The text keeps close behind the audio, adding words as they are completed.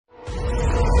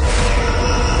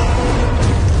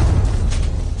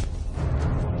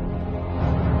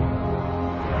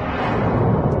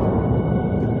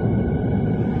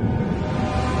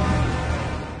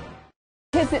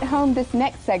kids at home, this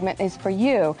next segment is for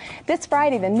you. This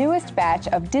Friday, the newest batch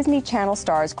of Disney Channel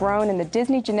stars grown in the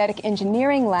Disney Genetic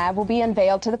Engineering Lab will be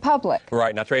unveiled to the public.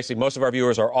 Right. Now, Tracy, most of our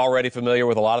viewers are already familiar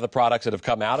with a lot of the products that have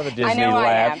come out of the Disney I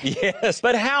Lab. am. Yes.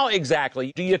 But how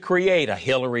exactly do you create a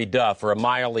Hilary Duff or a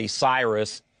Miley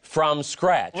Cyrus from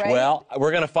scratch? Right. Well,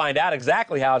 we're going to find out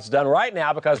exactly how it's done right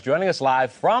now, because joining us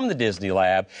live from the Disney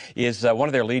Lab is one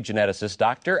of their lead geneticists,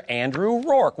 Dr. Andrew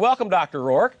Rourke. Welcome, Dr.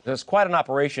 Rourke. There's quite an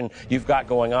operation you've got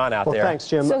going on out there. Thanks,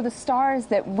 Jim. So the stars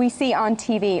that we see on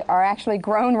TV are actually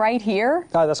grown right here?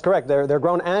 That's correct. They're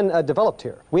grown and developed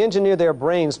here. We engineer their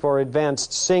brains for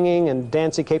advanced singing and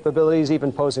dancing capabilities,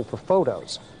 even posing for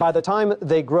photos. By the time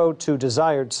they grow to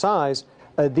desired size,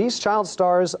 these child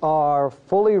stars are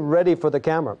fully ready for the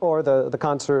camera or the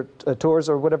concert tours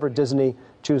or whatever Disney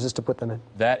chooses to put them in.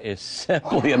 That is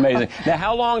simply amazing. Now,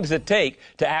 how long does it take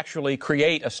to actually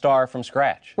create a star from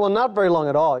scratch? Well, not very long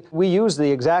at all. We use the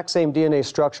exact same DNA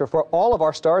structure for all of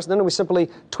our stars, and then we simply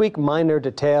tweak minor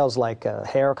details like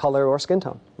hair color or skin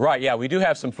tone. Right, yeah, we do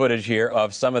have some footage here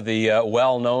of some of the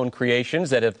well-known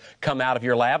creations that have come out of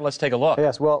your lab. Let's take a look.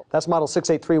 Yes, well, that's model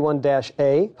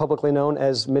 6831-A, publicly known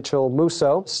as Mitchell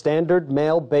Musso, standard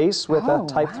male base with a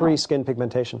type 3 skin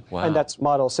pigmentation. Wow. And that's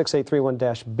model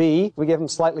 6831-B. We gave him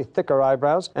slightly thicker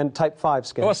eyebrows and type 5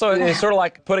 skin. Well, so it's sort of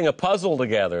like putting a puzzle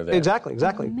together there. Exactly.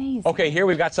 Amazing. Okay, here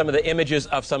we've got some of the images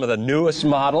of some of the newest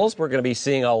models. We're going to be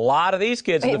seeing a lot of these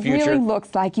kids in the future. It really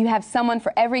looks like you have someone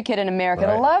for every kid in America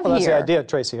to love Well, that's here. the idea,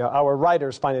 Tracy. Our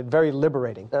writers find it very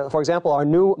liberating. For example, our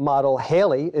new model,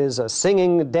 Haley, is a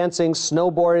singing, dancing,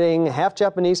 snowboarding, half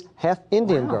Japanese, half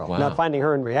Indian girl. Wow. Now, finding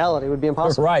her in reality would be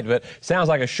impossible. Right, but sounds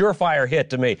like a surefire hit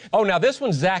to me. Oh, now this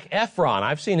one's Zac Efron.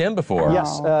 I've seen him before.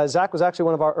 Yes, Zach was actually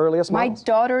one of our earliest My models.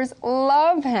 daughters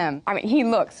love him. I mean, he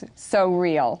looks so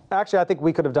real. Actually, I think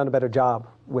we could have done a better job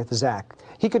with Zach.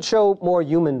 He could show more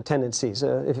human tendencies.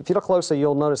 If you look closely,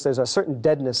 you'll notice there's a certain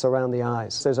deadness around the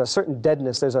eyes. There's a certain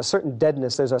deadness. There's a certain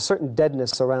deadness. There's a certain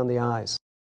deadness around the eyes.